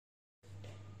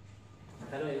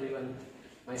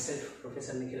Myself,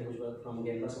 Professor Nikhil Bhujbal from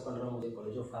Campus of Kanra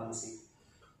College of Pharmacy.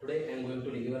 Today I am going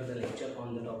to deliver the lecture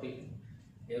on the topic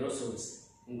aerosols,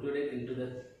 included into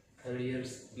the third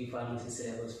year's B Pharmacy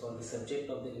syllabus for the subject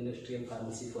of the industrial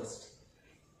pharmacy first.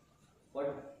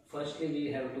 Firstly, we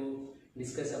have to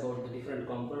discuss about the different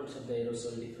components of the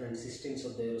aerosol, different systems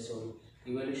of the aerosol,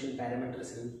 evaluation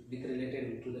parameters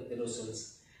related to the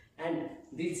aerosols, and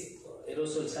these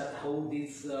aerosols are how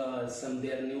these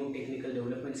there are new technical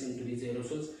developments into these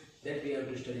aerosols that we have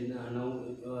to study now,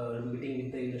 meeting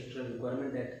with the industrial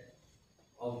requirement that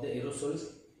of the aerosols,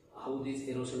 how these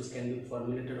aerosols can be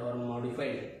formulated or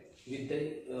modified with the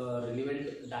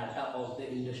relevant data of the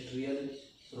industrial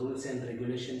rules and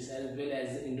regulations as well as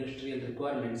the industrial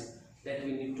requirements that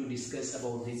we need to discuss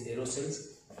about these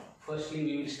aerosols. Firstly,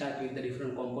 we will start with the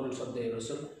different components of the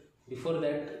aerosol. Before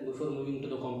moving to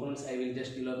the components, I will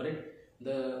just elaborate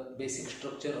the basic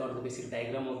structure or the basic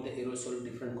diagram of the aerosol,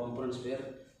 different components where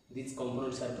these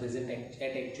components are present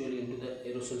actually into the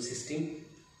aerosol system.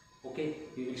 Okay,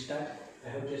 we will start. I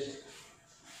have just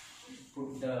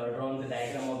drawn the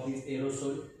diagram of this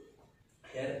aerosol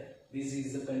here. This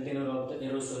is the container of the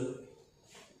aerosol.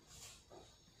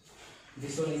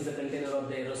 This one is the container of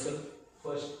the aerosol.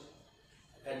 First,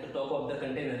 at the top of the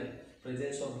container,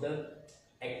 presence of the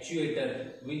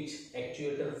actuator, which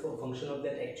actuator function of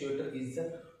that actuator is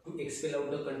to expel out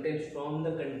the contents from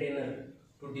the container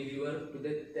to deliver to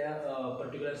the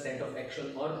particular site of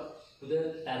action or to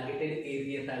the targeted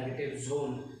area, targeted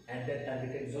zone. At that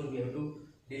targeted zone, we have to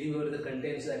deliver the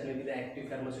contents that may be the active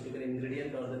pharmaceutical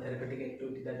ingredient or the therapeutic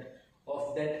activity that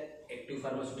of that active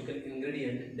pharmaceutical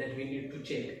ingredient that we need to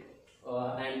check.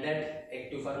 And that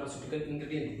active pharmaceutical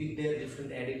ingredient with their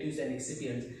different additives and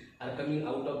excipients are coming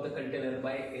out of the container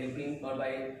by helping or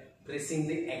by pressing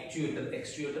the actuator.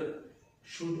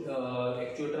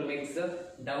 Actuator makes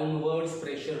the downwards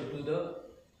pressure to the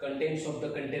contents of the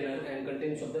container and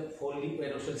contents of the Foley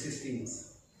aerosol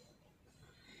systems.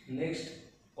 Next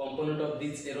component of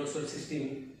this aerosol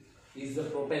system is the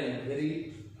propellant.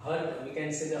 Very heart, we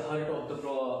can say the heart of the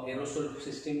aerosol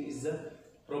system is the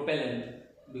propellant,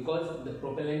 because the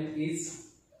propellant is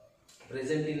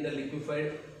present in the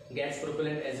liquefied gas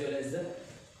propellant as well as the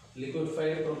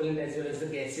liquefied propellant as well as the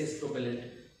gaseous propellant.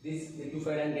 These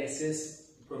liquefied and gaseous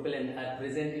propellant are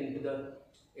present into the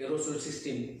aerosol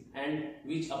system and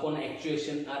which upon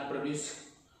actuation are produced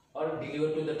or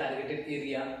delivered to the targeted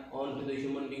area onto the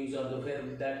human beings or the where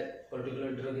that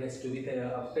particular drug has to be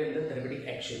obtain the therapeutic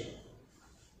action.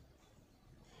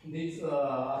 This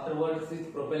afterwards, this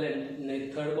propellant,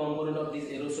 the third component of this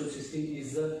aerosol system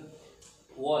is the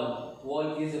wall.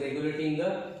 Wall is regulating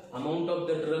the amount of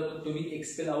the drug to be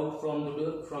expelled out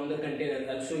from the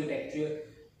container. Also,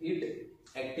 it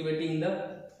activating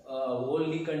the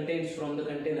wholly contents from the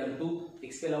container to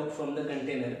expel out from the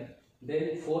container.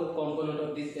 Then fourth component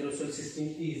of this aerosol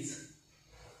system is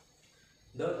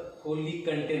the wholly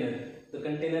container. The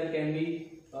container can be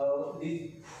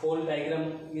this whole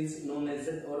diagram is known as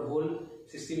or whole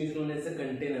system is known as a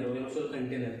container or aerosol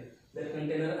container. The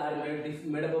container are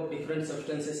made up of different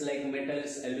substances like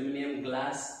metals, aluminum,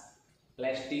 glass,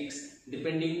 plastics,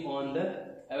 depending on the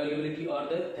availability or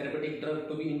the therapeutic drug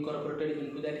to be incorporated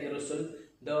into that aerosol.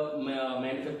 The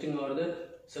manufacturing or the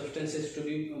substances to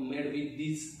be made with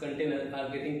these containers are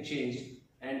getting changed,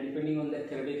 and depending on that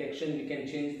therapeutic action, we can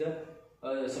change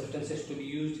the substances to be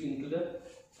used into the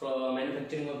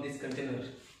manufacturing of these containers.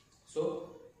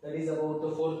 So that is about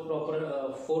the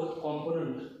fourth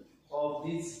component of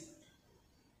this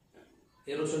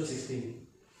aerosol system.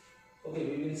 Okay,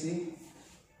 we will see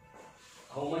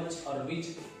how much or which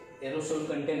aerosol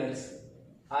containers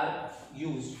are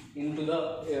used into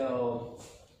the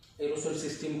aerosol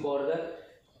system for the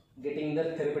getting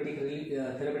the therapeutic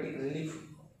relief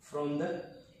from the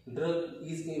drug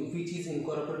which is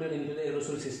incorporated into the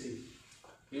aerosol system.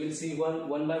 We will see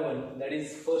one by one. That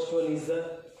is, first one is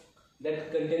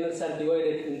that containers are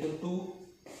divided into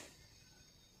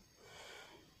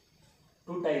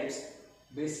two types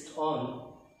based on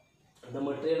the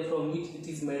material from which it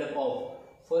is made up of.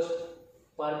 First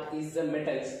part is the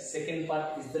metals, second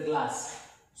part is the glass.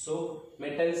 So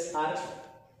metals are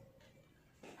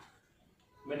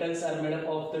made up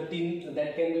of the tin,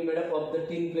 that can be made up of the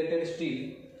tin plated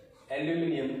steel,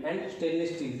 aluminum and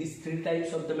stainless steel. These three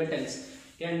types of the metals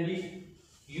can be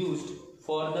used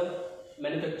for the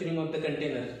manufacturing of the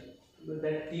container.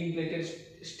 That tin plated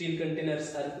steel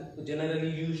containers are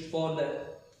generally used for the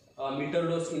meter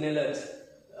dose inhalers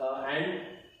and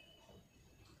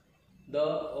the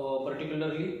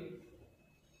particularly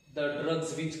the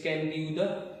drugs which can give the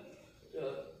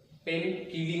pain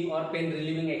killing or pain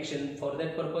relieving action. For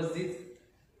that purpose,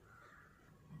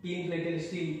 tin plated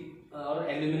steel or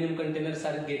aluminum containers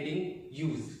are getting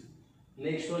used.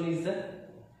 Next one is the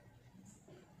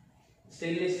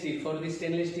stainless steel. For the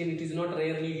stainless steel, it is not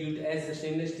rarely used, as the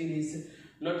stainless steel is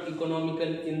not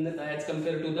economical as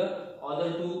compared to the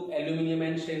other two aluminum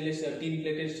and stainless tin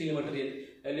plated steel material.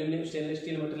 Aluminum stainless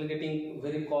steel material getting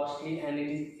very costly and it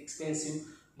is expensive.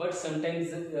 But sometimes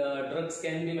drugs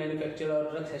can be manufactured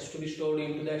or drugs has to be stored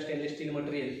into the stainless steel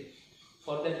material.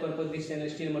 For that purpose, the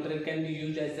stainless steel material can be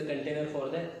used as the container for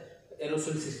the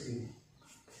aerosol system.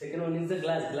 Second one is the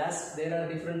glass. Glass, there are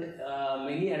different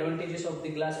many advantages of the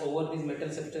glass over these metal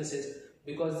substances,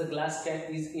 because the glass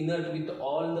is inert with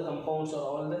all the compounds or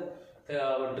all the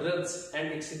drugs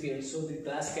and excipients. So the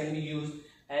glass can be used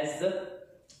as the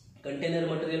container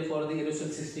material for the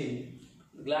aerosol system.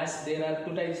 Glass, there are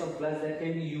two types of glass that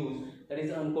can be used, that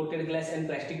is uncoated glass and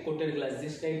plastic coated glass.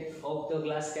 This type of the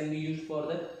glass can be used for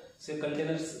the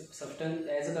container substance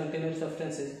as a container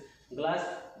substances. Glass,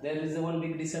 there is one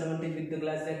big disadvantage with the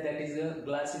glass, that is the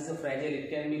glass is fragile. It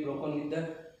can be broken with the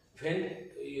when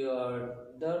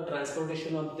the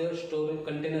transportation of the storage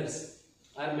containers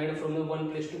are made from the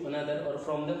one place to another, or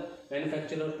from the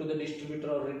manufacturer to the distributor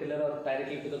or retailer or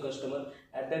directly to the customer.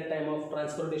 At that time of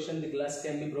transportation, the glass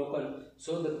can be broken.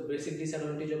 So the basic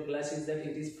disadvantage of glass is that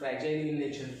it is fragile in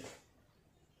nature.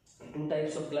 Two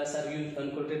types of glass are used: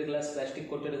 uncoated glass, plastic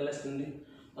coated glass. In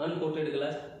the uncoated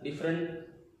glass, different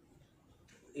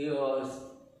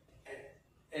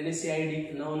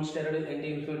NSAID, non-steroidal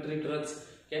anti-inflammatory drugs,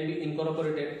 can be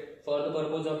incorporated for the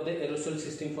purpose of the aerosol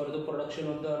system, for the production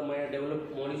of the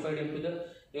modified into the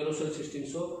aerosol system.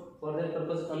 So for that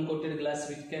purpose, uncoated glass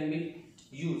which can be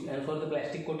used. And for the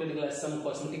plastic coated glass, some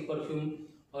cosmetic perfume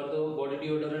or the body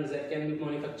deodorants that can be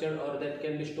manufactured or that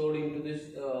can be stored into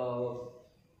this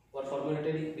or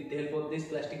formulated with the help of these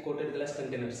plastic coated glass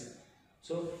containers.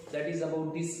 So that is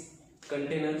about these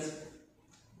containers,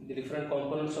 the different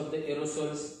components of the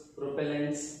aerosols.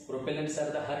 Propellants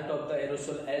are the heart of the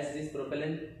aerosol, as these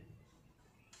propellants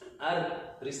are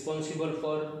responsible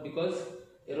for, because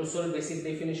aerosol, basic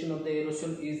definition of the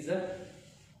aerosol is the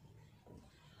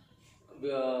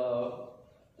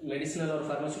medicinal or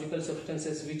pharmaceutical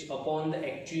substances which upon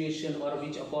the actuation or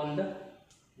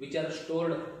which are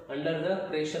stored under the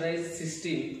pressurized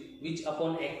system, which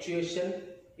upon actuation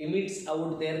emits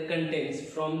out their contents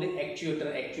from the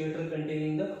actuator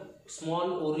containing the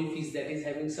small orifice, that is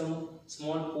having some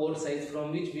small pore size,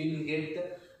 from which we will get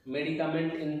the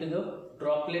medicament into the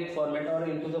droplet format or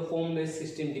into the foam based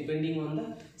system, depending on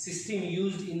the system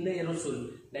used in the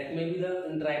aerosol. That may be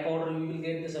in dry powder we will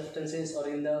get the substances, or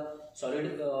in the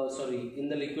in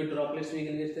the liquid droplets we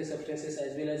will get the substances,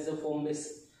 as well as the foam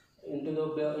base in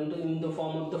the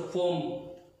form of the foam.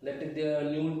 That is the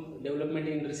new development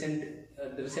in recent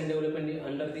development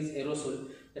under this aerosol,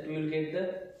 that we will get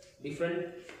the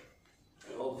different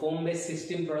foam based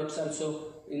system products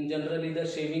also. In generally, the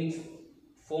shaving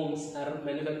foams are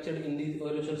manufactured in the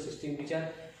aerosol system, which are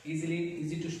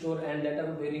easy to store and that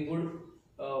are very good,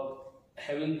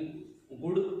 having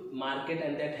good market,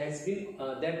 and that has been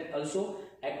that also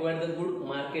acquired the good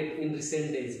market in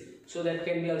recent days. So that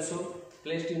can be also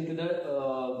placed into the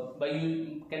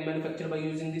can manufacture by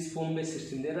using this foam based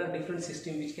system. There are different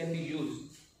systems which can be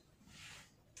used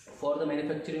for the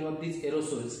manufacturing of these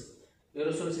aerosols.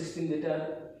 Aerosol system, that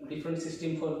are different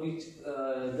system for which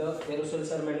the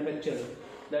aerosols are manufactured,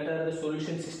 that are the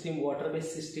solution system, water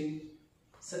based system,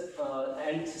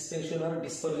 and suspension or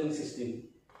dispersion system.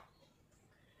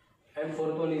 And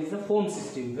fourth one is the foam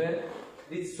system, where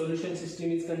this solution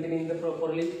system is containing the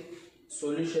properly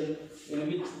solution in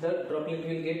which the droplet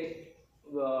will get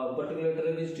particular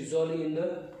drug is dissolved in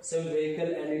the same vehicle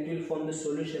and it will form the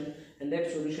solution, and that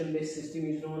solution based system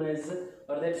is known as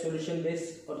that solution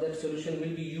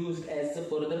will be used as the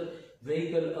further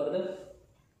vehicle, or that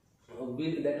will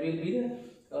be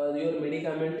your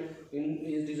medicament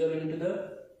is dissolved into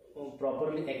the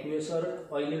properly aqueous or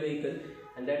oily vehicle,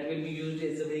 and that will be used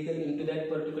as a vehicle into that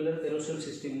particular aerosol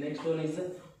system. Next one is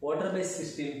the water based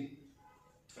system.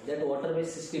 That water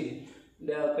based system,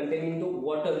 they are containing the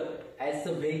water as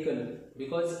the vehicle,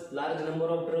 because large number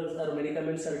of drugs or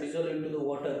medicaments are dissolved into the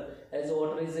water, as the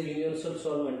water is a universal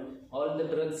solvent. All the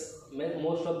drugs,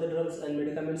 most of the drugs and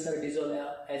medicaments are dissolved,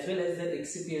 as well as the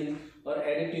excipient or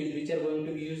additives which are going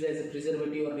to be used as a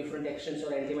preservative or different actions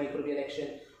or antimicrobial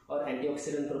action or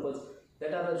antioxidant purpose,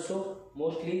 that are also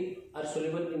mostly are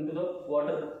soluble into the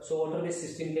water. So water based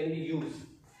system can be used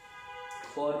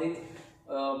for the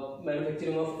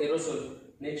manufacturing of aerosol.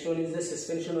 Next one is the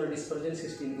suspension or dispersion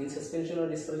system. In suspension or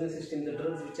dispersion system, the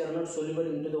drugs which are not soluble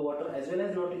into the water as well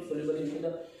as not soluble into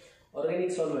the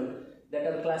organic solvent, that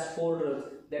are class 4 drugs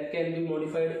that can be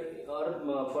modified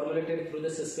or formulated through the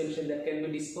suspension that can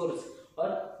be dispersed, or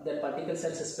that particles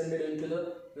are suspended into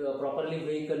the properly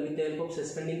vehicle with the help of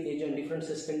suspending agent, different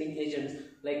suspending agents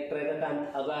like tragacanth,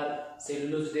 agar,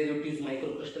 cellulose derivatives,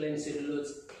 microcrystalline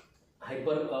cellulose,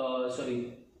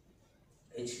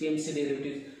 HPMC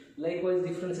derivatives. Likewise,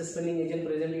 different suspending agent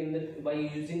present in the, by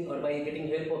using or by getting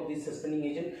help of this suspending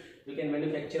agent, we can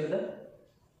manufacture the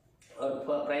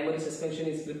primary suspension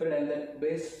is prepared, and the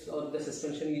base of the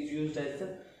suspension is used as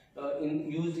the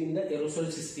used in the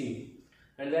aerosol system,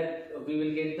 and that we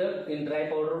will get the in dry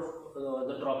powder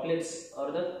the droplets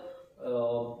or the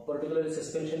particularly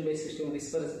suspension based system,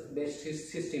 disperse based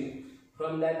system.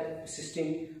 From that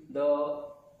system, the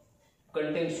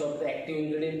contents of the active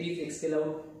ingredient is expelled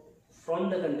out from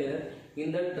the container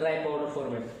in the dry powder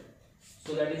format.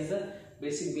 So that is the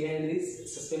basic behind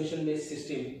this suspension based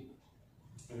system.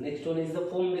 Next one is the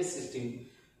foam based system,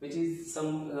 which is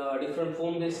some different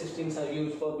foam based systems are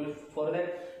used for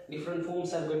that. Different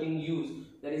foams are getting used.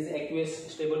 That is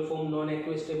aqueous stable foam,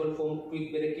 non-aqueous stable foam,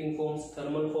 quick breaking foams,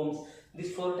 thermal foams.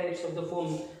 These 4 types of the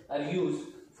foam are used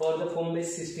for the foam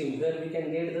based system, where we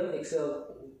can get the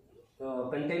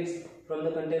contents from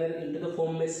the container into the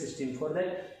foam based system. For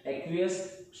that,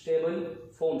 aqueous stable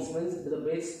foams means the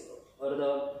base or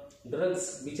the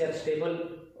drugs which are stable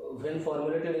when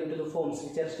formulated into the foams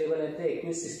which are stable at the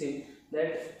aqueous system,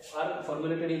 that are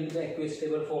formulated into the aqueous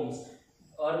stable foams,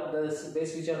 or the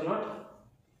base which are not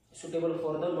suitable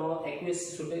for the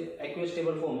aqueous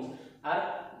stable foams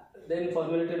are then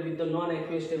formulated with the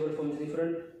non-aqueous stable foams.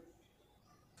 Different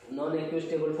non-aqueous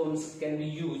stable foams can be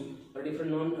used, or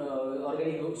different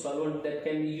non-organic solvent that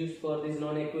can be used for these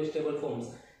non-aqueous stable foams.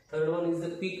 Third one is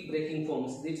the quick breaking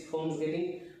foams. These foams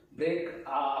getting break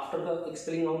after the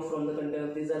expelling out from the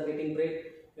container. These are getting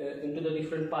break into the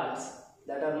different parts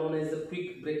that are known as the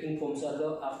quick breaking foams, or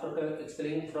the after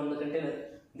expelling from the container.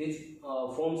 These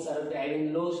foams are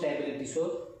having low stability,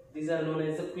 so these are known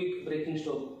as the quick breaking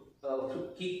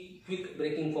quick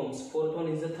breaking foams. Fourth one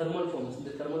is the thermal foams.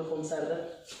 The thermal foams are the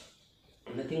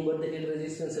nothing but the heat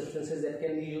resistant substances that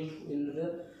can be used in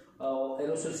the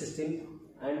aerosol system,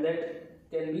 and that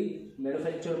can be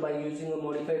manufactured by using a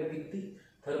modified with the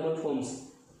thermal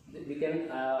foams. We can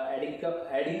add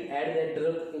that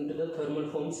drug into the thermal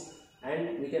foams,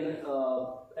 and we can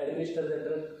administer the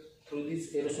drug through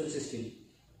this aerosol system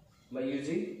by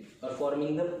using or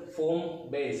forming the foam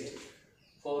based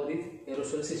for this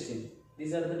aerosol system.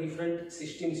 These are the different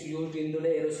systems used in the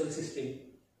aerosol system,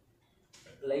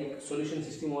 like solution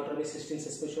system, water based system,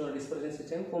 suspension or dispersion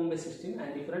system, foam based system,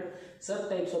 and different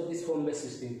subtypes of this foam based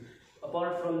system.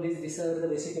 Apart from this, these are the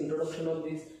basic introduction of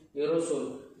this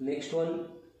aerosol. Next one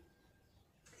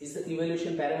is the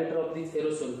evaluation parameter of this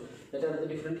aerosol. That are the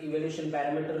different evaluation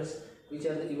parameters, which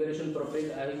are the evaluation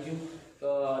properties I will give.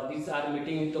 These are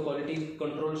meeting with the quality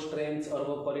control strengths or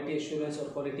quality assurance or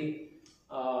quality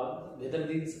whether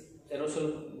these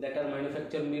aerosol that are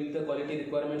manufactured meet the quality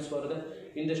requirements for the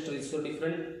industry. So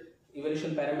different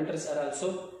evaluation parameters are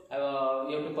also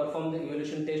you have to perform the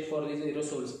evaluation test for these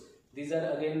aerosols. These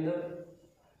are again the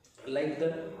like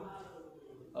the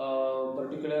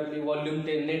particularly volume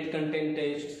test, net content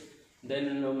test,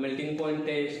 then melting point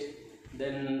test,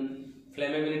 then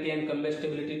flammability and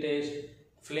combustibility test,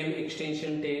 flame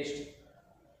extension test.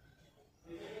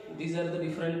 These are the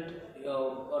different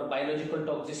or biological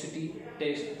toxicity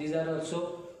test. These are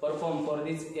also performed for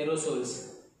these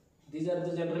aerosols. These are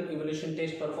the general evaluation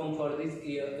tests performed for these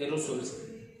aerosols.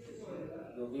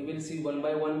 We will see one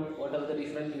by one what are the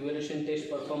different evaluation tests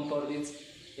performed for these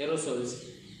aerosols.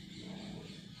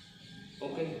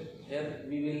 Okay, here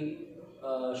we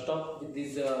will stop with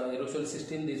this aerosol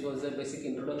system. This was the basic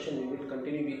introduction. We will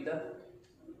continue with the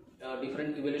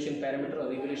different evaluation parameter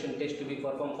or evaluation test to be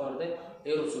performed for the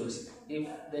aerosols. If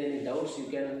there are any doubts, you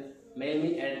can mail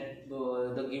me at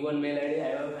the given mail ID.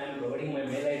 I am providing my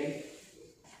mail ID.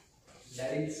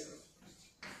 That is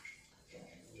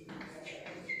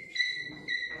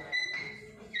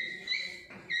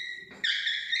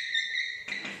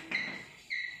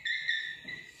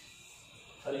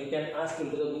or you can ask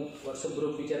into the WhatsApp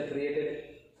group which are created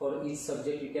for each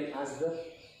subject. You can ask the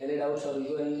any doubts, or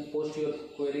you can post your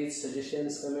queries,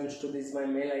 suggestions, comments to this my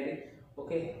mail ID.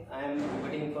 Okay, I am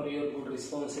waiting for your good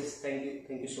responses. Thank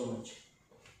you so much.